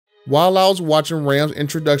While I was watching Ram's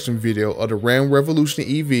introduction video of the Ram Revolution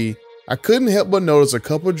EV, I couldn't help but notice a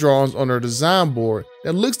couple drawings on their design board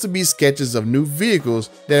that looks to be sketches of new vehicles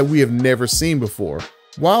that we have never seen before.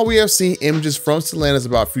 While we have seen images from Stellantis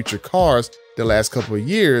about future cars the last couple of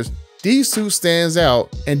years, these two stands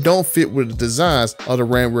out and don't fit with the designs of the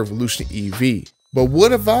Ram Revolution EV. But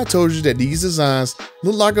what if I told you that these designs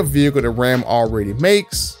look like a vehicle that Ram already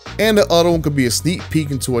makes, and the other one could be a sneak peek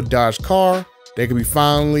into a Dodge car that could be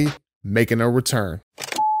finally making a return?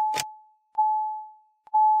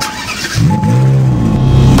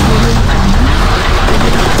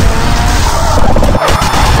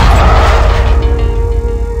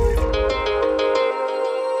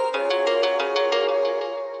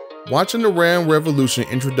 Watching the Ram Revolution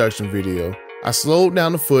introduction video, I slowed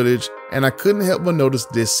down the footage and I couldn't help but notice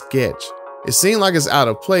this sketch. It seemed like it's out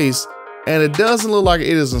of place, and it doesn't look like it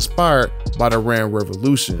is inspired by the Ram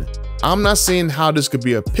Revolution. I'm not seeing how this could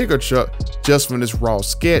be a pickup truck just from this raw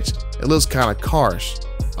sketch. It looks kind of harsh.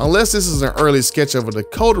 Unless this is an early sketch of a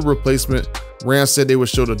Dakota replacement Ram said they would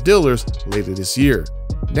show the dealers later this year.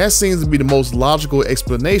 That seems to be the most logical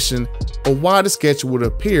explanation of why the sketch would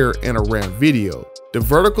appear in a Ram video. The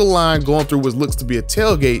vertical line going through what looks to be a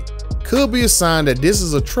tailgate could be a sign that this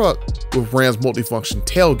is a truck with Ram's multifunction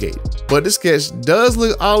tailgate, but the sketch does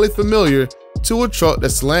look oddly familiar to a truck that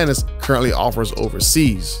Stellantis currently offers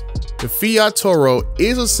overseas. The Fiat Toro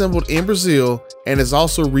is assembled in Brazil and is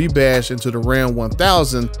also rebadged into the Ram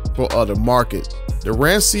 1000 for other markets. The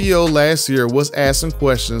Ram CEO last year was asked some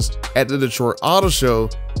questions at the Detroit Auto Show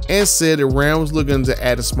and said that Ram was looking to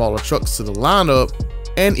add smaller trucks to the lineup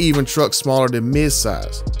and even trucks smaller than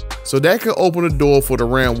midsize. So that could open the door for the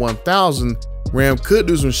Ram 1000. Ram could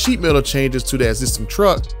do some sheet metal changes to the existing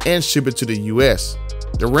truck and ship it to the US.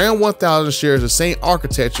 The Ram 1000 shares the same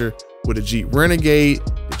architecture with the Jeep Renegade,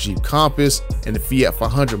 the Jeep Compass, and the Fiat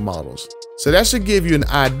 500 models. So that should give you an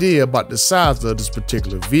idea about the size of this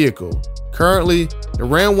particular vehicle. Currently, the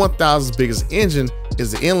Ram 1000's biggest engine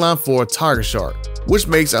is the inline-4 Tiger Shark, which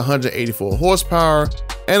makes 184 horsepower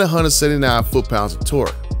and 179 foot-pounds of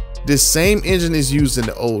torque. This same engine is used in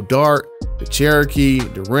the Old Dart, the Cherokee,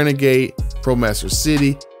 the Renegade, ProMaster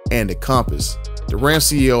City, and the Compass. The Ram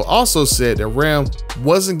CEO also said that Ram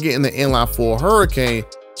wasn't getting the inline-4 Hurricane,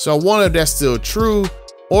 so I wonder if that's still true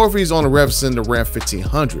or if he's only referencing the Ram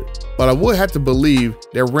 1500. But I would have to believe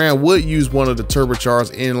that Ram would use one of the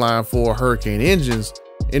turbocharged inline-4 Hurricane engines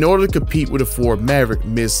in order to compete with the Ford Maverick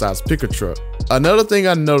mid-size pickup truck. Another thing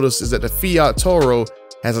I noticed is that the Fiat Toro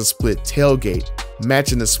has a split tailgate,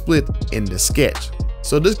 matching the split in the sketch.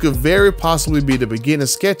 So this could very possibly be the beginning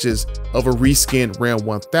sketches of a reskinned Ram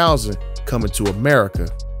 1000 coming to America.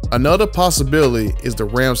 Another possibility is the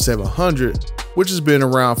Ram 700, which has been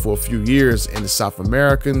around for a few years in the South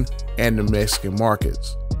American and the Mexican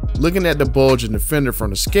markets. Looking at the bulge in the fender from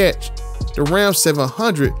the sketch, the Ram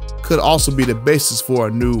 700 could also be the basis for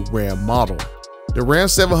a new Ram model. The Ram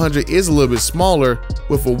 700 is a little bit smaller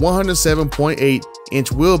with a 107.8-inch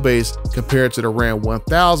wheelbase compared to the Ram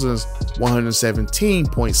 1000's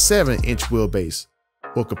 117.7-inch wheelbase.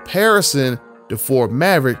 For comparison, the Ford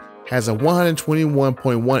Maverick has a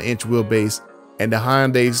 121.1-inch wheelbase and the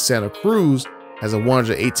Hyundai Santa Cruz has a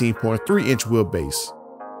 118.3-inch wheelbase.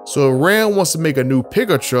 So if Ram wants to make a new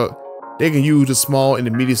pickup truck, they can use the small and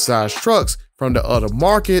the medium-sized trucks from the other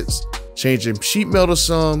markets, change them sheet metal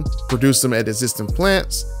some, produce them at existing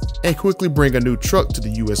plants, and quickly bring a new truck to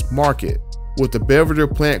the US market. With the Belvedere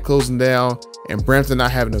plant closing down and Brampton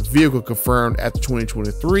not having a vehicle confirmed after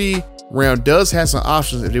 2023, Ram does have some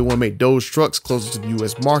options if they want to make those trucks closer to the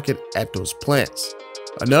US market at those plants.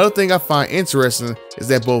 Another thing I find interesting is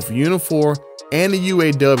that both Unifor and the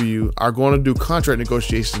UAW are going to do contract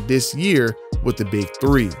negotiations this year with the big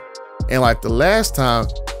three. And like the last time,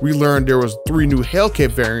 we learned there was 3 new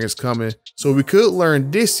Hellcat variants coming, so we could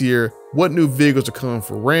learn this year what new vehicles are coming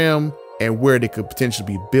for Ram and where they could potentially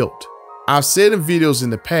be built. I've said in videos in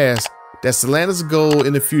the past that Stellantis' goal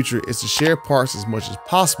in the future is to share parts as much as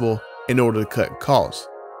possible in order to cut costs,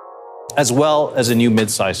 as well as a new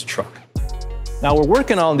mid-sized truck. Now we're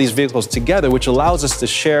working on these vehicles together, which allows us to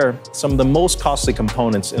share some of the most costly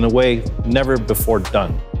components in a way never before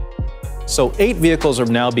done. So 8 vehicles are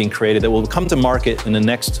now being created that will come to market in the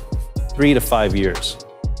next 3 to 5 years.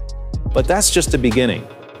 But that's just the beginning.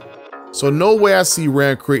 So no way I see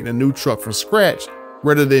Ram creating a new truck from scratch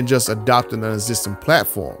rather than just adopting an existing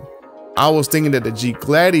platform. I was thinking that the Jeep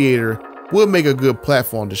Gladiator would make a good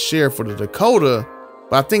platform to share for the Dakota,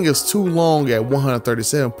 but I think it's too long at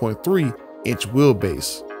 137.3-inch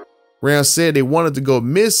wheelbase. Ram said they wanted to go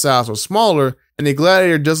mid-size or smaller, and the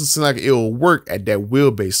Gladiator doesn't seem like it will work at that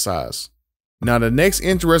wheelbase size. Now the next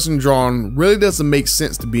interesting drawing really doesn't make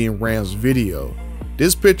sense to be in Ram's video.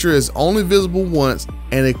 This picture is only visible once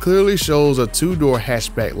and it clearly shows a two-door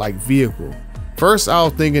hatchback like vehicle. First I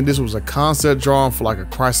was thinking this was a concept drawing for like a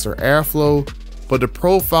Chrysler Airflow, but the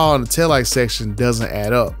profile in the taillight section doesn't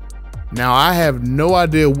add up. Now I have no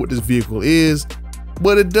idea what this vehicle is,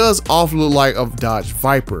 but it does awfully look like a Dodge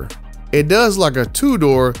Viper. It does like a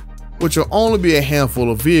two-door, which will only be a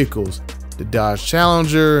handful of vehicles. The Dodge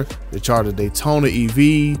Challenger, the Charger Daytona EV,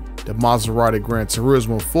 the Maserati Gran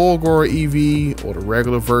Turismo 4-door EV, or the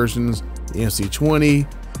regular versions, the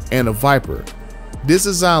MC20, and the Viper. This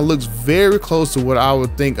design looks very close to what I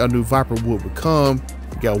would think a new Viper would become.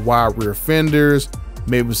 You got wide rear fenders,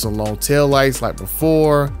 maybe some long tail lights like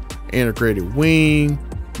before, integrated wing,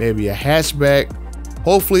 maybe a hatchback.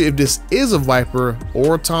 Hopefully if this is a Viper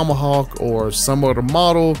or a Tomahawk or some other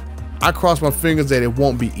model, I cross my fingers that it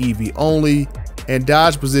won't be EV only, and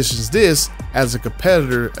Dodge positions this as a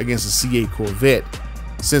competitor against the C8 Corvette.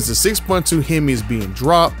 Since the 6.2 Hemi is being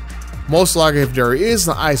dropped, most likely if there is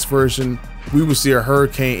an ICE version, we will see a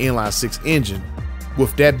Hurricane inline-6 engine.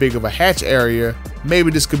 With that big of a hatch area, maybe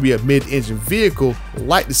this could be a mid-engine vehicle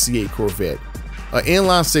like the C8 Corvette. An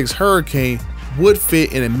inline-6 Hurricane would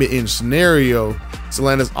fit in a mid-engine scenario.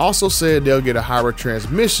 Stellantis also said they'll get a hybrid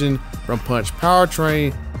transmission from Punch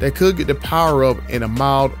Powertrain that could get the power up in a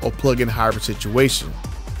mild or plug-in hybrid situation.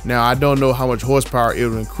 Now I don't know how much horsepower it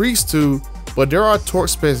will increase to, but there are torque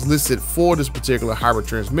specs listed for this particular hybrid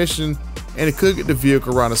transmission, and it could get the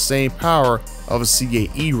vehicle around the same power of a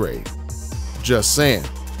C8 E-Ray. Just saying.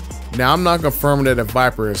 Now I'm not confirming that a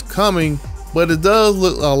Viper is coming, but it does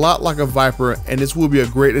look a lot like a Viper, and this will be a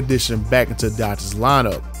great addition back into Dodge's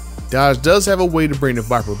lineup. Dodge does have a way to bring the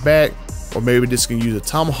Viper back, or maybe this can use a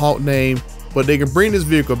Tomahawk name, but they can bring this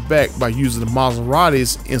vehicle back by using the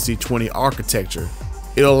Maserati's MC20 architecture.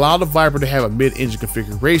 It'll allow the Viper to have a mid-engine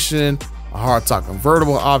configuration, a hardtop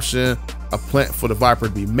convertible option, a plant for the Viper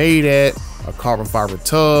to be made at, a carbon fiber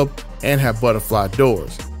tub, and have butterfly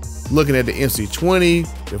doors. Looking at the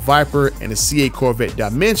MC20, the Viper, and the C8 Corvette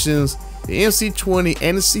dimensions, the MC20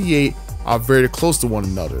 and the C8 are very close to one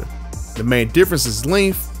another. The main difference is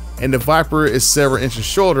length, and the Viper is several inches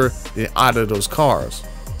shorter than either of those cars.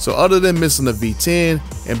 So other than missing the V10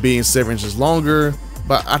 and being 7 inches longer,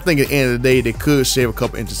 but I think at the end of the day they could shave a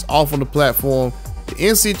couple inches off on the platform, the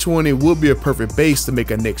MC20 would be a perfect base to make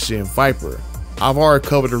a next-gen Viper. I've already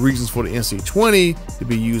covered the reasons for the MC20 to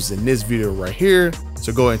be used in this video right here,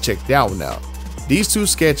 so go ahead and check that one out. These two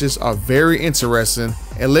sketches are very interesting,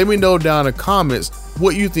 and let me know down in the comments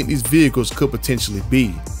what you think these vehicles could potentially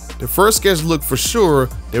be. The first sketch looked for sure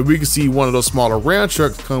that we could see one of those smaller Ram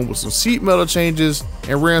trucks come with some seat metal changes,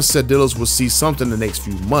 and Ram said dealers will see something in the next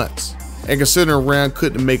few months. And considering Ram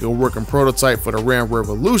couldn't make a working prototype for the Ram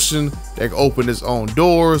Revolution that can open its own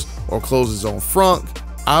doors or close its own front,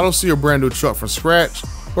 I don't see a brand new truck from scratch,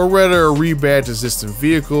 but rather a rebadged existing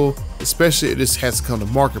vehicle, especially if this has to come to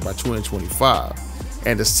market by 2025.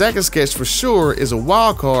 And the second sketch for sure is a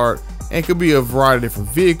wild card and could be a variety of different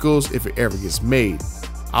vehicles if it ever gets made.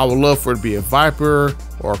 I would love for it to be a Viper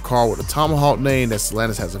or a car with a Tomahawk name that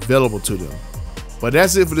Stellantis has available to them. But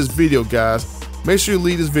that's it for this video, guys. Make sure you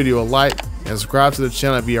leave this video a like and subscribe to the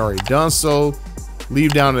channel if you already done so.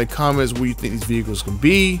 Leave down in the comments what you think these vehicles can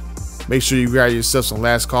be. Make sure you grab yourself some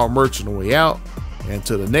last call merch on the way out. And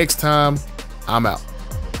until the next time, I'm out.